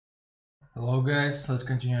Hello guys, let's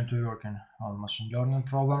continue to working on machine learning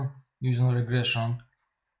problem using regression.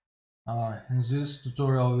 In this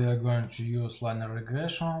tutorial we are going to use linear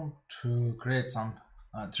regression to create some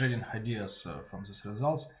trading ideas from these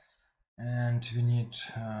results, and we need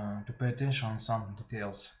to pay attention on some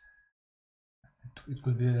details. It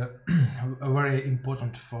could be very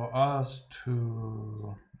important for us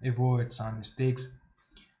to avoid some mistakes.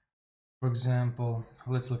 For example,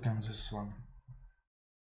 let's look at this one.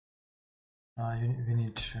 We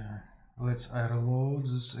need let's reload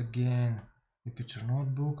this again. The picture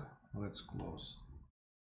notebook. Let's close.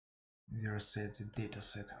 We reset the data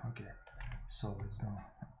set. Okay, so let's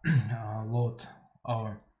now load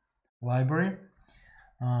our library.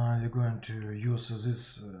 We're going to use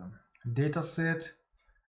this data set,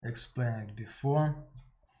 explained it before,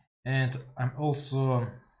 and I'm also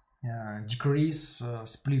decrease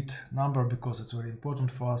split number because it's very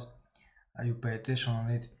important for us. You pay attention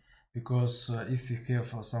on it, because if you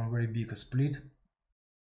have some very big split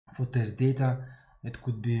for test data, it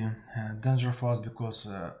could be dangerous for us, because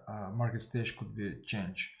market stage could be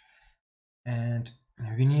changed, and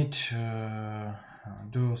we need to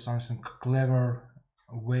do something clever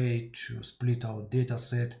way to split our data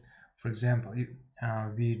set. For example, if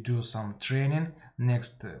we do some training,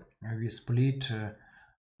 next we split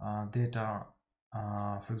data,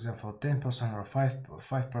 for example 10% or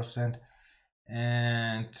 5%,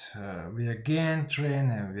 and we again train,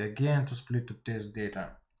 and we again to split to test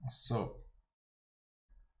data. So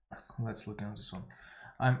let's look at this one.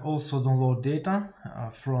 I'm also download data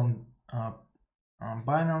from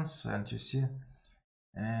Binance, and you see,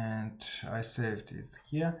 and I saved it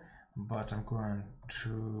here, but I'm going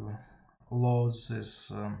to load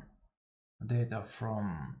this data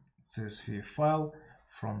from CSV file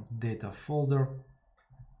from data folder.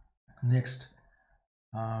 Next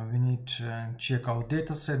we need to check our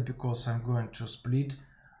data set, because I'm going to split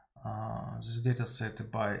this data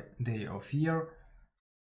set by day of year.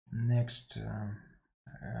 Next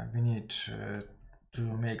we need to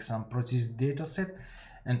make some process data set,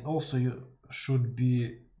 and also you should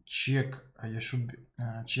be check a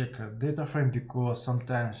data frame, because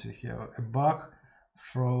sometimes we have a bug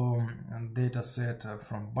from data set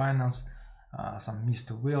from Binance, some missed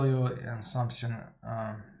value and something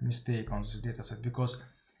mistake on this data set, because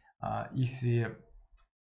if we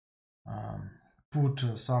put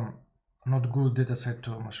some not good data set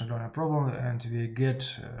to machine learning problem, and we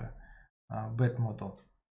get a bad model,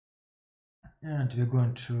 and we're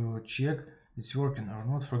going to check it's working or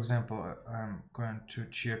not. For example, I'm going to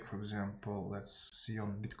check, for example, let's see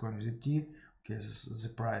on Bitcoin USDT. Okay, the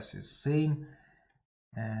price is same,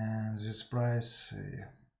 and this price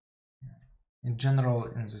in general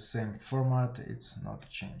in the same format, it's not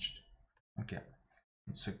changed. Okay,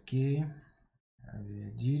 it's okay,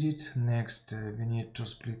 we did it. Next we need to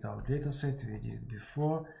split our data set, we did it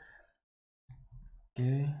before.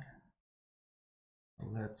 Okay,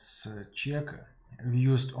 let's check. We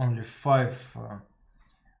used only five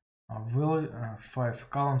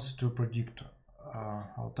columns to predict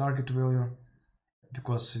our target value,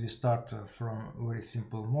 because we start from a very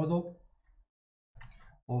simple model.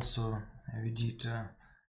 Also we did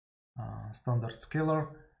standard scalar.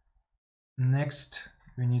 Next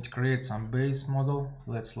we need to create some base model.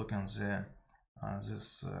 Let's look at the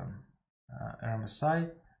this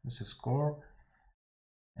RMSI. This is core,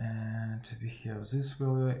 and we have this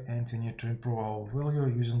value, and we need to improve our value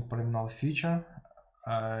using polynomial feature.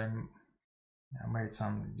 I made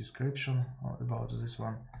some description about this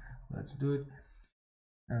one. Let's do it.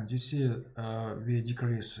 And you see we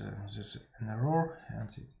decrease this error, and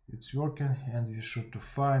it's working, and we should to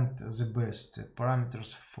find the best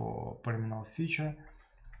parameters for polynomial feature.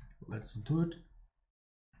 Let's do it.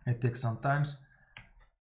 It takes some time.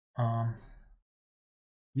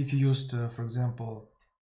 If you used for example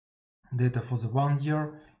data for the 1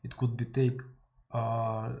 year, it could be take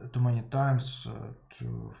too many times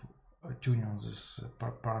to tune on these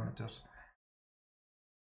parameters.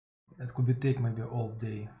 It could be take maybe all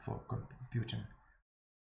day for computing.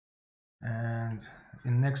 And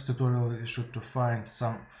in next tutorial we should to find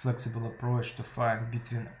some flexible approach to find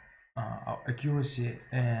between accuracy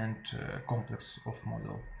and complex of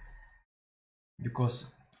model,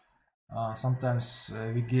 because sometimes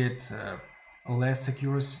we get less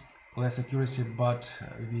accuracy, but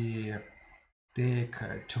we take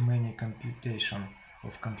too many computation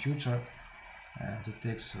of computer, and it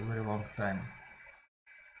takes a very long time.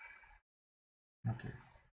 Okay,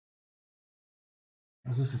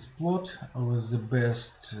 this is plot with the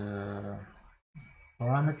best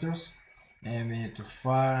parameters, and we need to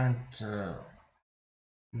find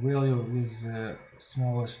value with the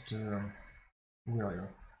smallest value.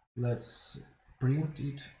 Let's print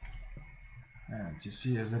it, and you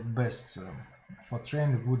see the best for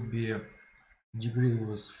train would be degree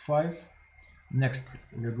was 5. Next,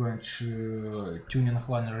 we're going to tune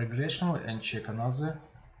inline regression and check another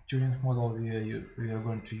tuning model. We are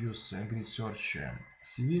going to use grid search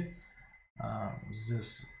CV.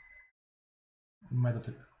 This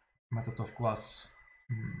method of class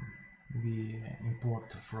we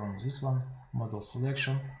import from this one, model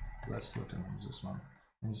selection. Let's look at this one.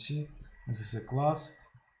 And you see, this is a class,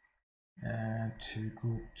 and we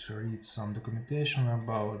could read some documentation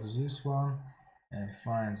about this one and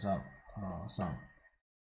find some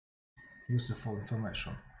useful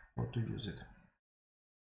information how to use it.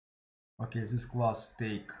 Okay, this class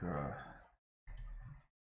take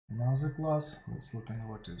another class. Let's look at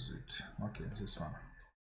what is it. Okay, this one.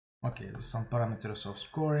 Okay, there's some parameters of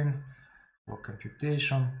scoring for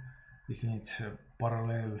computation. If you need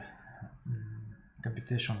parallel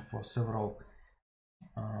computation for several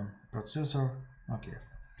processor. Okay,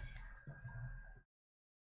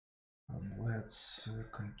 let's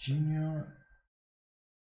continue.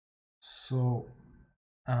 So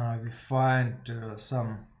we find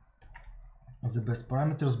some of the best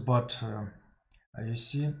parameters, but you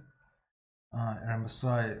see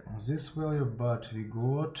RMSI this value, but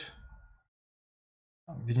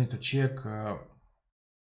we need to check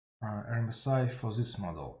RMSI for this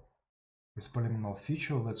model with polynomial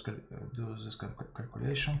feature. Let's do this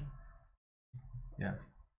calculation. Yeah,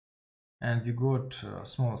 and we got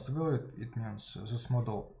smallest value. It means this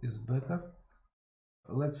model is better.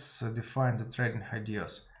 Let's define the training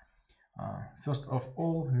ideas. First of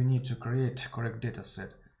all, we need to create correct data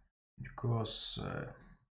set, because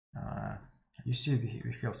you see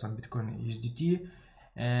we have some Bitcoin USDT,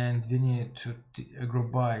 and we need to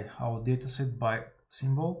group by our data set by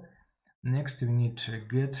symbol. Next, we need to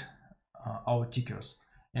get our tickers,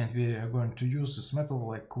 and we are going to use this method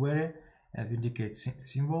like query, and we indicate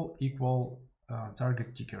symbol equal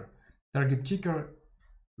target ticker. Target ticker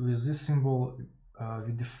with this symbol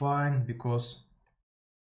we define because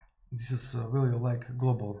this is a value like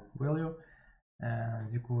global value,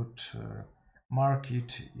 and we could mark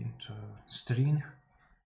it into string,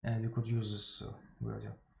 and we could use this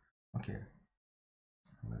value. Okay,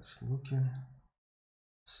 let's look in.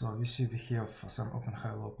 So we see we have some open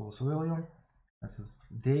high locals value. This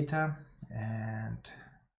is data, and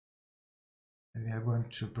we are going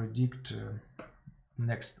to predict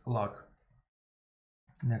next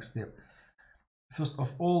step. First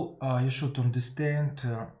of all, you should understand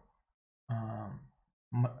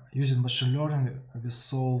using machine learning we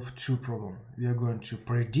solve two problems. We are going to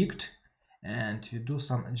predict, and we do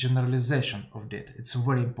some generalization of data. It's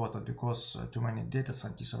very important because too many data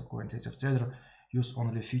scientists or quantitative trader use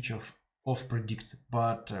only feature of predict,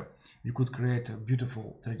 but we could create a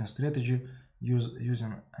beautiful trading strategy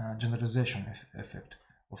using generalization effect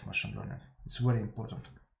of machine learning. It's very important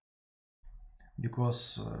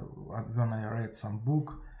because when I read some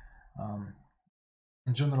book,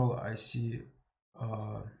 in general I see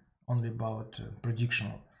only about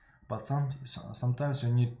prediction, but sometimes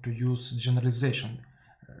we need to use generalization.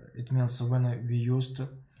 It means when we used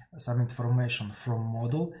some information from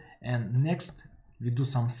model, and next we do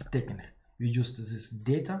some stacking. We used this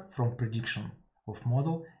data from prediction of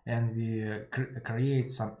model, and we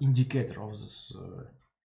create some indicator of this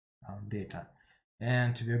data,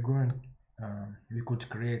 and we are going we could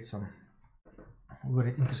create some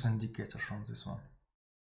very interesting indicator from this one,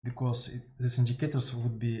 because these indicators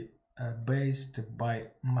would be based by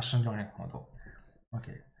machine learning model.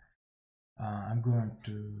 Okay, I'm going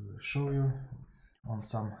to show you on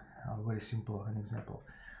some very simple example.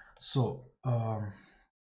 So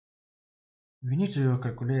we need to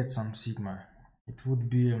calculate some sigma. It would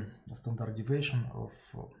be a standard deviation of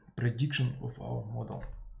prediction of our model,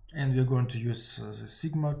 and we're going to use the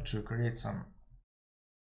sigma to create some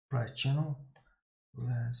price channel.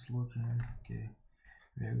 Let's look in. Okay,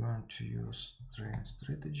 we are going to use train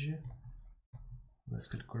strategy. Let's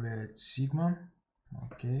calculate sigma.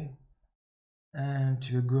 Okay, and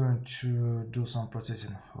we're going to do some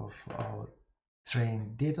processing of our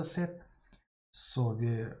train data set. So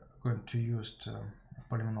we're going to use the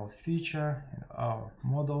polynomial feature in our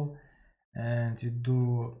model, and we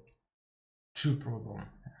do two problems.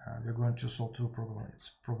 We're going to solve two problems. It's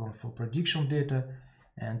problem for prediction data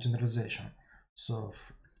and generalization. So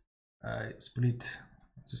I split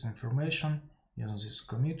this information using this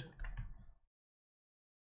commit.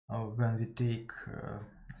 When we take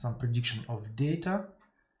some prediction of data,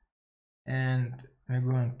 and we're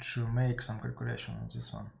going to make some calculation on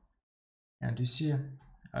this one. And you see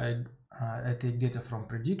I I take data from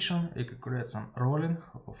prediction. I calculate some rolling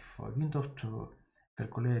of window to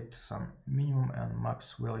calculate some minimum and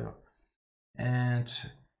max value, and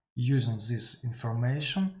using this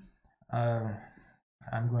information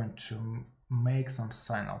I'm going to make some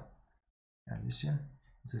signal. And you see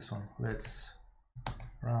this one. Let's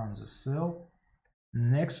run the cell.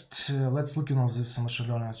 Next, let's look into this machine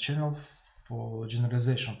learning channel for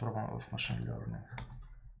generalization problem of machine learning.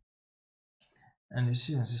 And you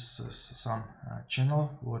see this is some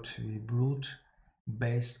channel what we built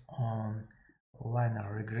based on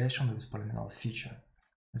linear regression with polynomial feature.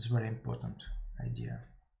 It's very important idea.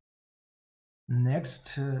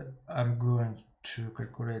 Next, I'm going to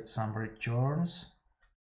calculate some returns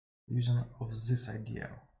using of this idea.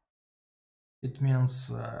 It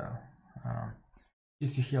means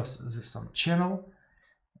if you have this some channel,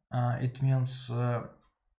 it means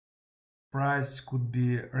price could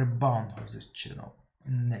be rebound of this channel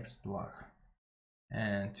in next block,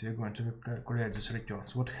 and we're going to calculate these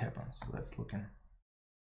returns. What happens? Let's look in,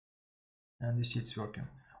 and you see it's working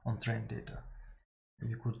on trained data.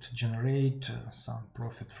 We could generate some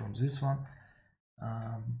profit from this one,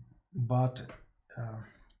 but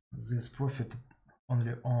this profit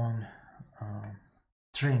only on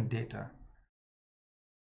trained data.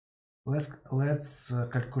 Let's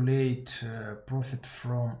calculate profit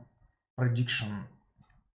from prediction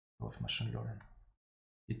of machine learning.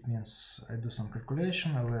 It means I do some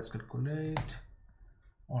calculation, and let's calculate.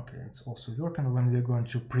 Okay, it's also working when we're going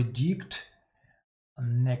to predict a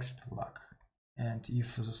next luck, and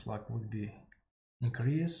if this luck would be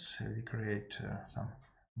increase, we create some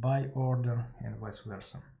buy order and vice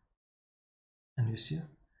versa. And you see,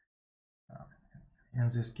 in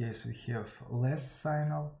this case we have less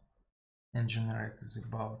signal and generate is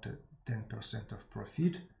about 10% of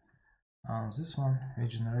profit. On this one we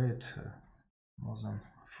generate more than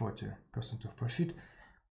 40% of profit,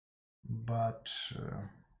 but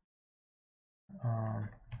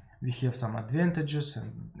we have some advantages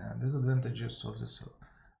and disadvantages of this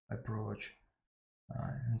approach.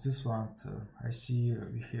 In this one I see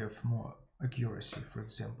we have more accuracy, for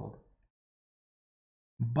example,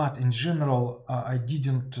 but in general I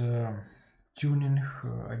didn't tuning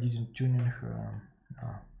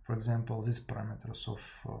for example these parameters of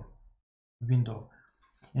window.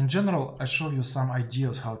 In general I show you some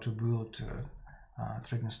ideas how to build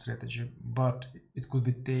trading strategy, but it could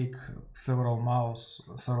be take several months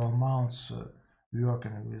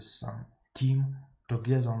working with some team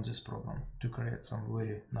together on this problem to create some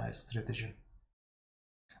very nice strategy.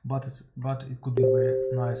 But it could be a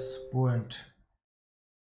very nice point.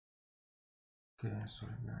 Okay,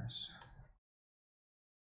 sorry guys.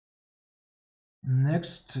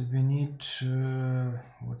 Next we need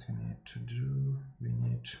what we need to do. We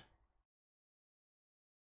need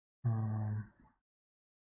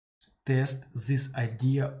test this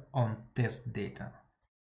idea on test data,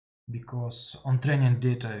 because on training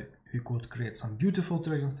data we could create some beautiful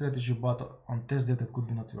trading strategy, but on test data it could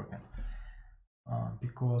be not working,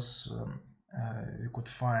 because we could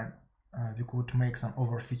find we could make some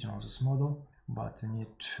overfitting of this model, but we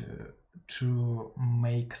need to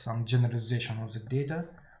make some generalization of the data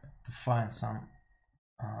to find some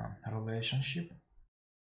relationship.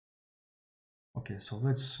 Okay, so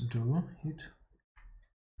let's do it.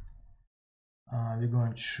 We're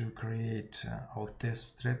going to create our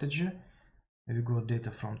test strategy. We got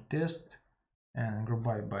data from test and group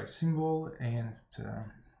by symbol, and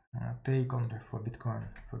take only for Bitcoin,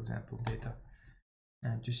 for example, data.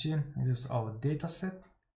 And you see this is our data set,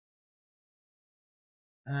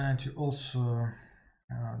 and we also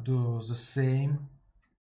do the same.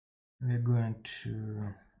 We're going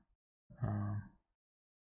to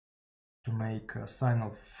make a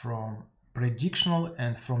signal from predictional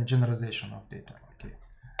and from generalization of data. Okay,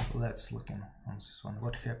 let's look in on this one.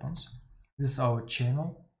 What happens? This is our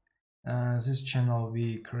channel. This channel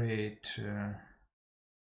we create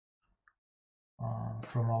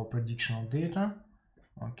from our predictional data.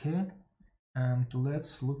 Okay, and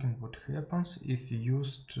let's look in what happens if we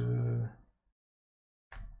used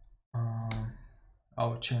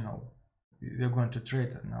our channel. We are going to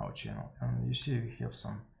trade in our channel, and you see we have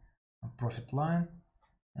some profit line,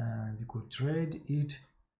 and we could trade it.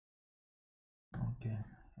 Okay,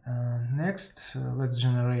 next let's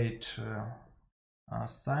generate a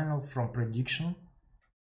signal from prediction,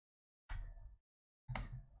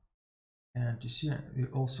 and you see we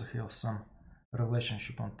also have some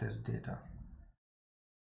relationship on test data,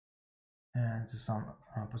 and some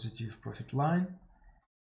positive profit line.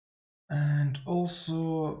 And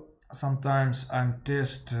also sometimes I'm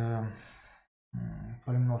test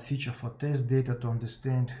polynomial feature for test data to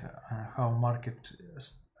understand how market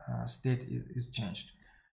state is changed.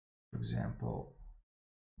 For example,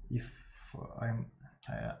 if I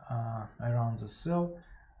run the cell,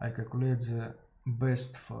 I calculate the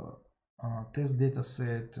best for test data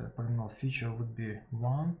set, polynomial feature would be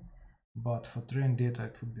 1, but for train data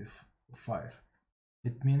it would be 5.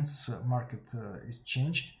 It means market is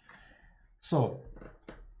changed. So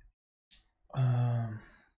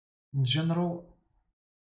in general,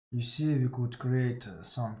 you see, we could create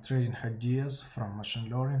some trading ideas from machine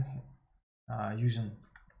learning using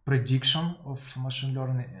prediction of machine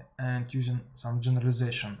learning and using some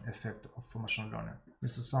generalization effect of machine learning.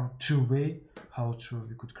 This is some two way how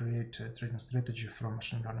we could create a trading strategy from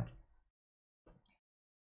machine learning.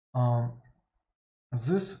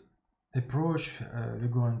 This approach we're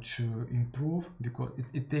going to improve because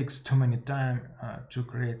it takes too many time to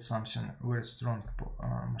create something very strong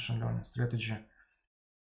machine learning strategy.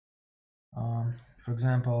 For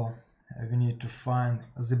example, we need to find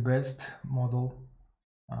the best model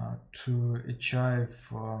to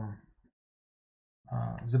achieve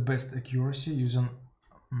the best accuracy using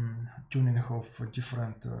tuning of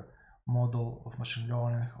different model of machine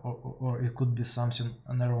learning, or it could be something,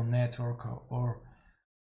 a neural network, or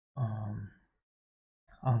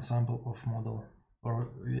ensemble of model,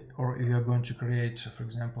 or we are going to create, for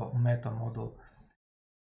example, meta model.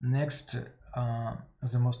 Next,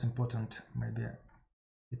 the most important, maybe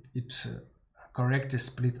it correctly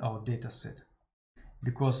split our data set,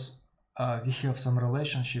 because we have some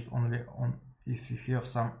relationship only on if we have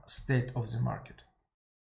some state of the market,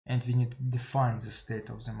 and we need to define the state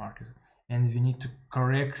of the market, and we need to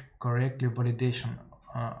correctly validation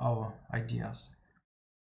our ideas.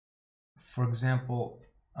 For example,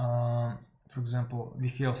 we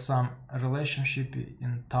have some relationship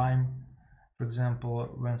in time. For example,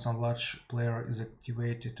 when some large player is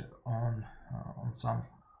activated on some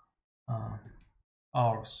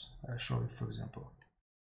hours. I show you, for example.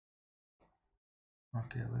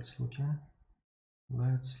 Okay, let's look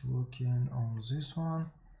in on this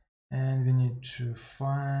one, and we need to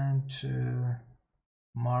find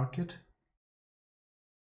market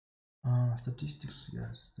statistics.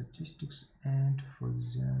 Yes, statistics, and for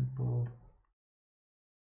example,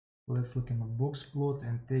 let's look in the box plot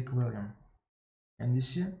and take volume, and you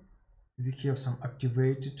see we have some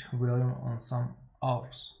activated volume on some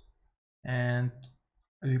hours, and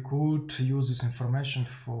we could use this information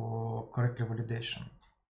for correct validation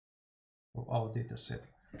of our data set,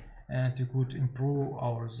 and we could improve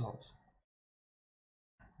our results.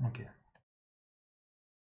 Okay,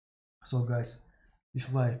 so guys, if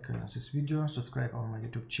you like this video, subscribe on my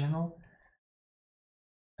YouTube channel,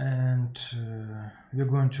 and we're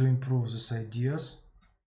going to improve these ideas.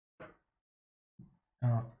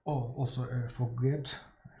 Also I forgot,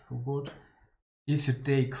 if you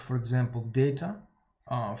take, for example, data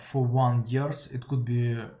for 1 year, it could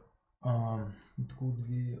be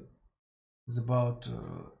it's about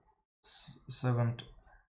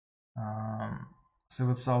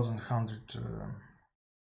 7,100.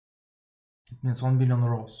 It means 1 million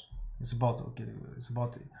rows. It's about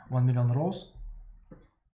 1 million rows,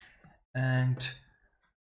 and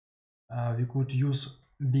we could use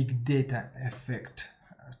big data effect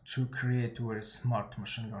to create a very smart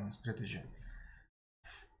machine learning strategy.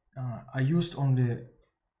 I used only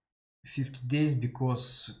 50 days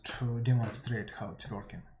because to demonstrate how it's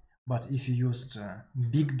working. But if you used a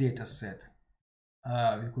big data set,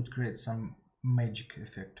 we could create some magic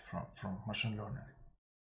effect from machine learning.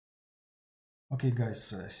 Okay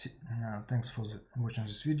guys, thanks for watching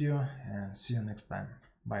this video, and see you next time.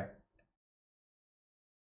 Bye.